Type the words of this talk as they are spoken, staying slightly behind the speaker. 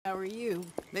How are you?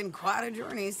 Been quite a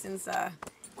journey since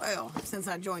since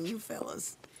I joined you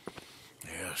fellas.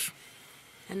 Yes.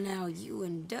 And now you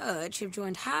and Dutch have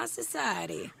joined high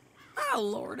society. Oh,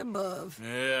 Lord above.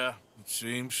 Yeah, it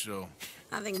seems so.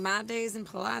 I think my days in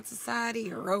polite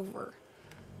society are over.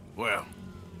 Well,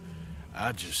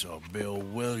 I just saw Bill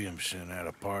Williamson at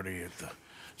a party at the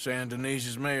San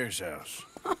Denise's mayor's house.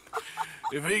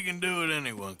 If he can do it,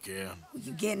 anyone can. Will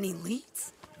you get any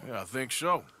leads? Yeah, I think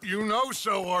so. You know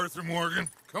so, Arthur Morgan.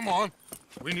 Come on.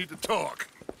 We need to talk.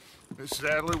 Miss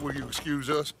Sadler, will you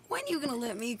excuse us? When you gonna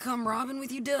let me come robbing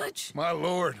with you, Dutch? My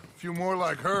lord, a few more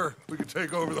like her, we could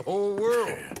take over the whole world.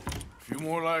 Yeah. A few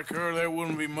more like her, there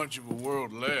wouldn't be much of a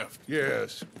world left.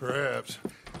 Yes, perhaps.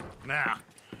 Now,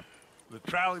 the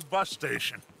trolley bus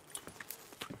station.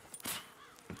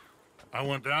 I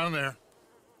went down there.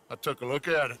 I took a look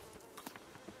at it.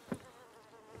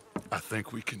 I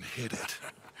think we can hit it.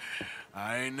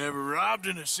 I ain't never robbed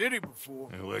in a city before.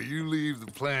 Well, you leave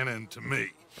the planning to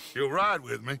me. You'll ride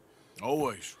with me.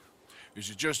 Always. Is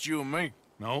it just you and me?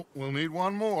 No, we'll need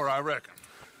one more, I reckon.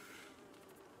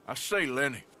 I say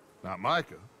Lenny. Not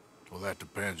Micah. Well, that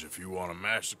depends if you want a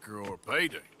massacre or a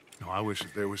payday. No, I wish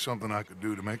that there was something I could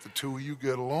do to make the two of you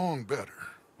get along better.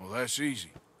 Well, that's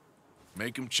easy.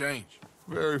 Make him change.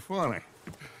 Very funny.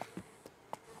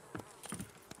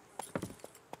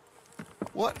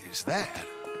 What is that?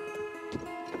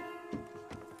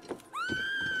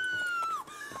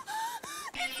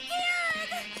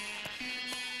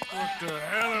 What the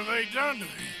hell have they done to me?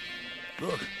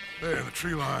 Look, there, the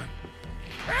tree line.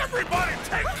 Everybody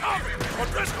take cover! The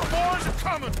Driscoll boys are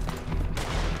coming!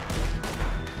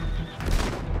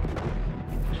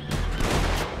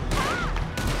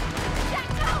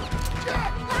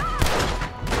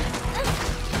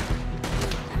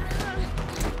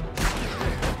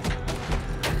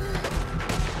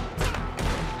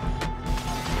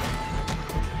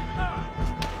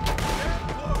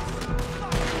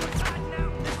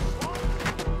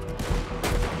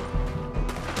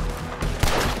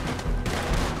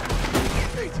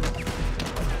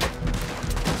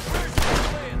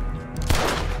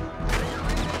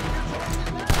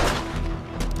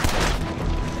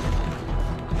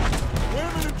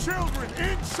 Children,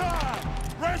 inside!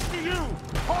 Rest of you,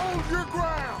 hold your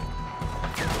ground!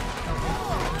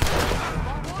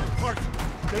 Mark,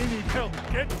 they need help.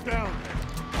 Get down there.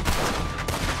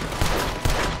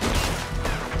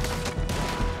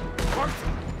 Mark,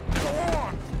 go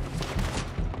on!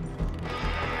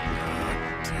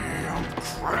 Damn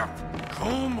crap!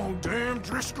 Come on, damn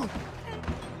Driscoll!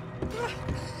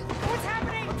 What's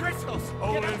happening? Driscoll's!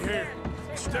 Hold in here.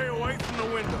 Stay away from the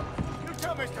window. You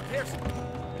tell Mr. Pearson.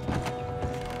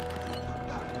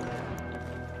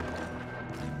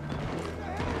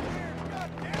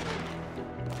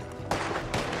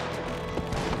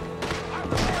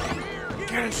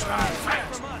 Get inside,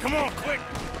 fast! Come on, quick!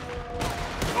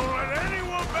 Don't let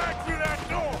anyone back through that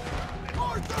door!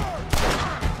 Arthur!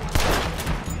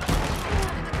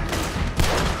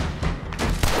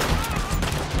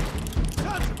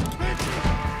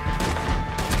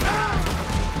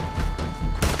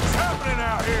 What's happening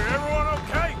out here? Everyone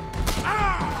okay?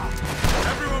 Ah!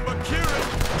 Everyone but Kieran,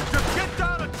 just get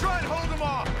down and try and hold them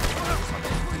off!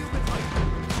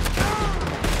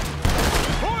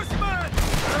 Horsemen!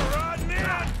 They're riding in!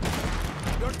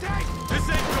 You're dead! This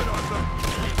ain't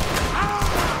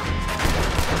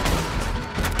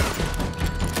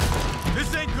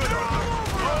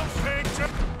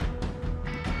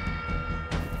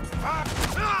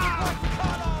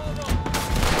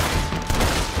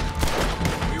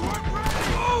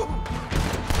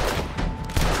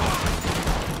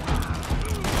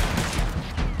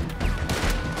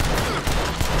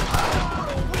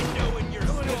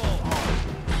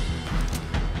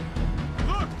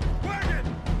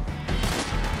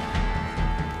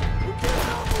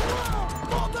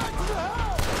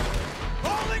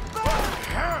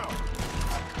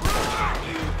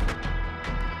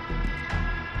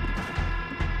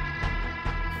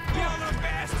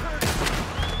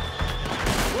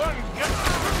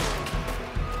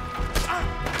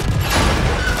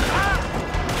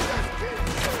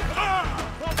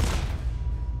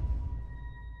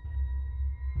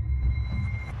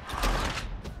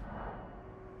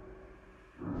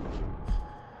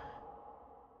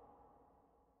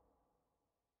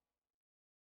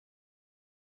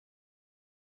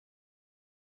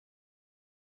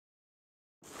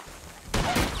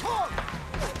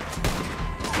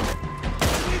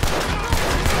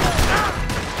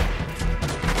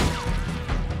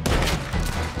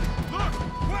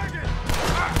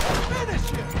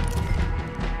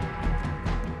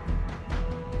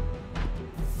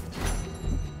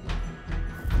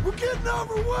We're getting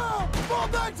overwhelmed! Fall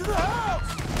back to the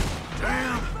house!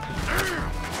 Damn!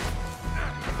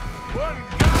 What in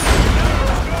God's name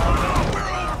is going on? We're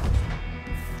armed!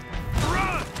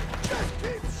 Run! Just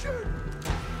keep shooting!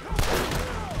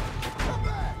 Come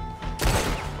back!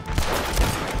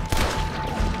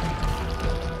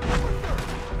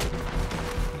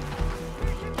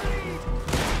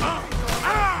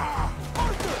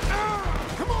 Arthur!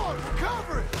 Come on, we're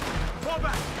covering! Fall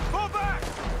back! Fall back!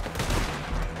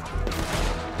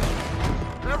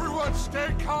 Everyone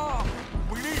stay calm!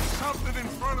 We need something in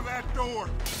front of that door!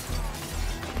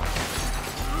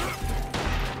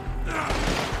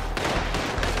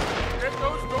 Get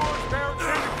those doors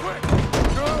barricaded quick!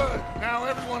 Good! Now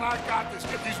everyone, I got this.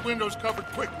 Get these windows covered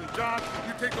quickly. John,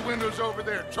 you take the windows over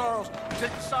there. Charles, you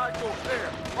take the side doors there.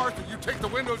 Arthur, you take the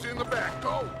windows in the back.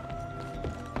 Go!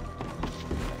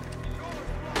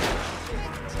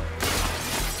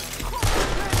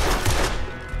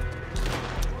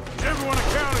 Is everyone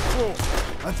accounted for?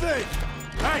 I think.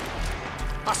 Hey!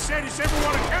 I said, is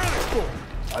everyone accounted for?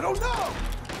 I don't know.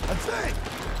 I think.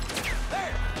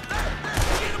 There!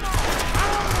 Get them all!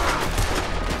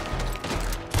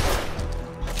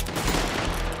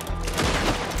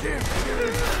 Damn,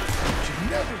 Gary. Should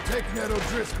never taken that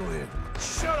O'Driscoll in.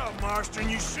 Shut up, Marston.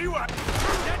 You see what?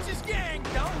 Dutch's gang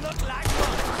don't look like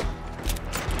much.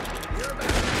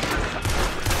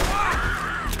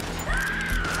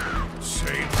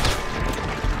 Save.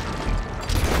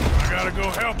 I gotta go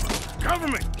help her. Cover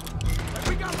me! And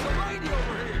we got the lady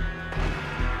over here.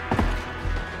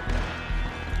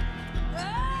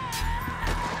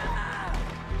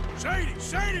 Sadie!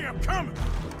 Sadie, I'm coming!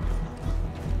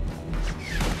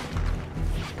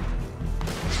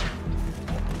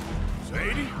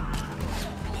 Sadie?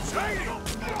 Sadie!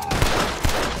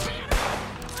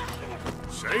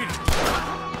 Sadie!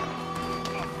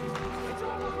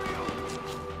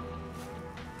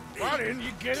 Why didn't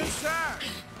you get inside?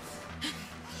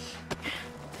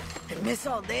 And miss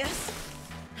all this?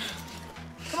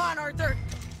 Come on, Arthur.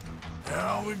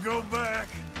 Now we go back.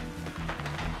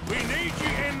 We need you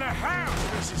in the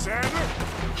house, Mrs. Adler.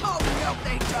 Oh, no,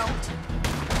 they don't.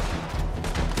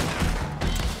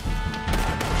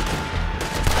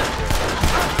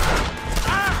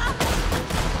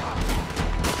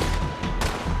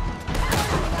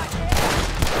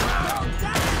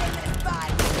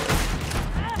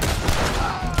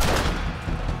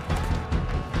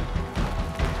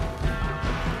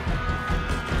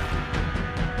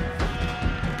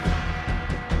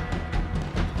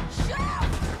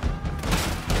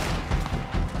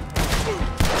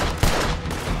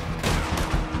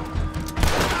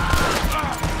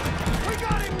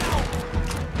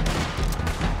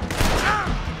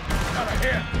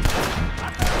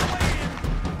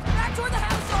 Back toward the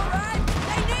house, all right?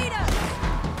 They need us!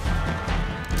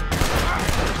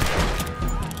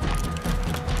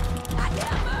 I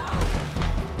can't move!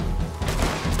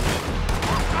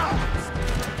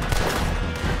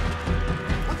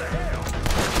 What the hell?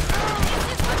 Is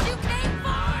this what you came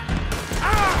for?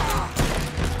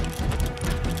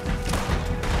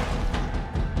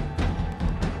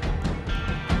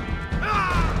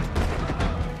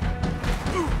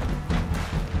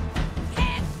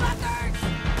 Head fuckers!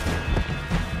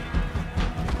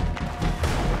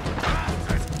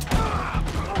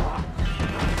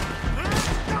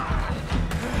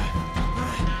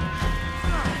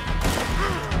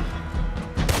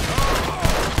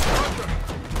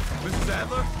 Mrs.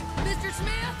 Adler? Mr.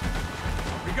 Smith?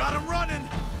 We got him running!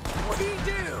 What'd he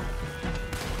do?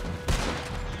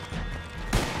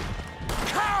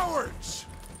 Cowards!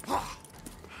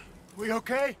 We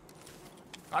okay?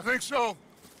 I think so.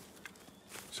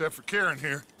 Except for Karen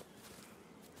here.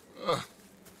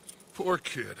 Poor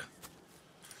kid.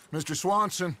 Mr.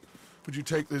 Swanson, would you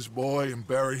take this boy and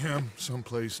bury him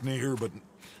someplace near, but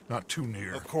not too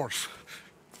near? Of course.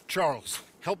 Charles,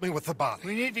 help me with the body.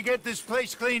 We need to get this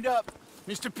place cleaned up.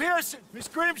 Mr. Pearson, Miss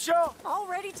Grimshaw.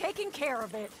 Already taking care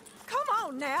of it. Come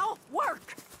on now,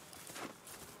 work.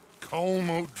 Colm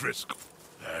O'Driscoll.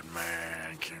 That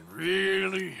man can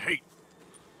really hate.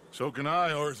 So can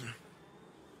I, Arthur.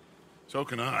 So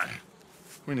can I.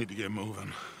 We need to get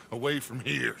moving. Away from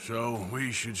here. So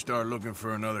we should start looking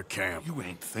for another camp. You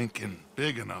ain't thinking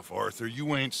big enough, Arthur.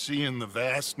 You ain't seeing the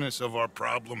vastness of our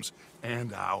problems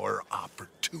and our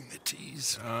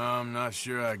opportunities. I'm not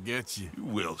sure I get you. You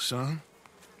will, son.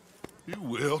 You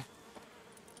will.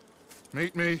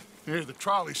 Meet me near the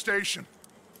trolley station.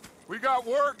 We got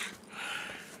work.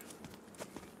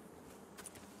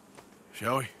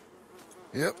 Shall we?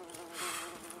 Yep.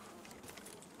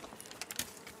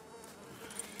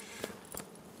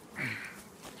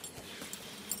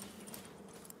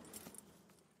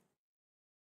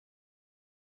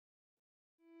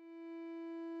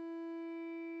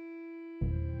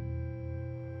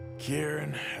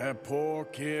 Kieran, that poor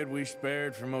kid we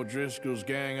spared from O'Driscoll's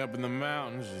gang up in the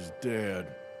mountains is dead.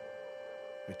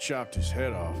 They chopped his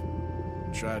head off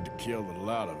and tried to kill the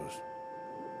lot of us.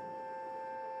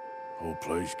 Whole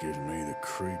place gives me the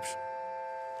creeps.